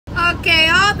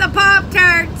the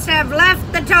Pop-Tarts have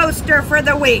left the toaster for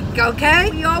the week, okay?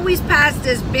 We always pass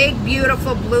this big,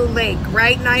 beautiful blue lake,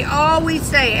 right? And I always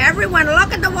say, everyone,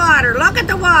 look at the water,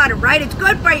 right? It's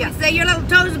good for you. Say your little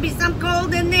toes will be some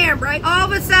cold in there, right?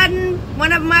 All of a sudden,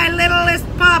 one of my littlest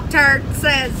Pop-Tarts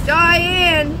says,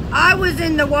 Diane, I was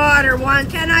in the water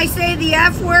once. Can I say the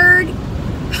F word?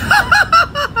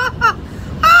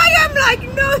 I am like,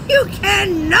 no, you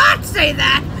cannot say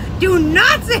that. Do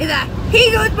not say that.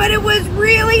 He goes, but it was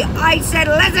really, I said,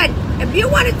 listen, if you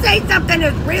want to say something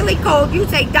that's really cold, you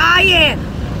say, Diane,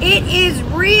 it is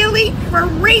really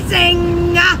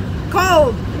freezing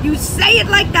cold. You say it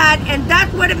like that, and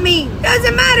that's what it means.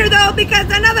 Doesn't matter, though, because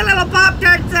another little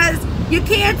Pop-Tart says, you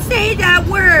can't say that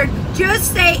word.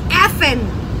 Just say effing.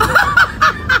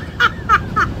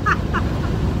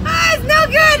 It's no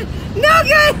good. No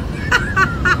good.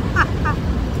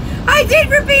 I did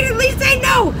repeatedly say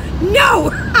no.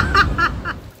 No.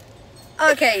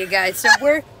 Okay, you guys, so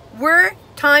we're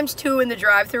 ×2 in the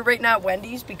drive-thru right now at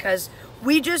Wendy's because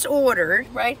we just ordered,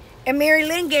 right? And Mary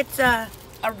Lynn gets a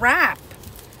wrap.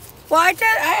 Well, I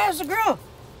asked the girl,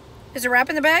 is a wrap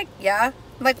in the bag? Yeah.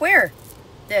 I'm like, where?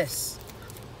 This.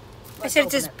 I said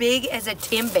it's as big as a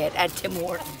Timbit at Tim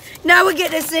Hortons. Now we're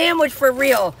getting a sandwich for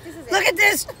real. Look at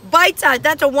this bite size.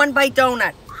 That's a 1-bite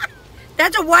donut.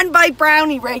 That's a 1-bite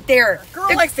brownie right there. The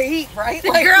girl likes to eat, right?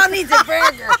 The girl needs a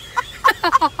burger.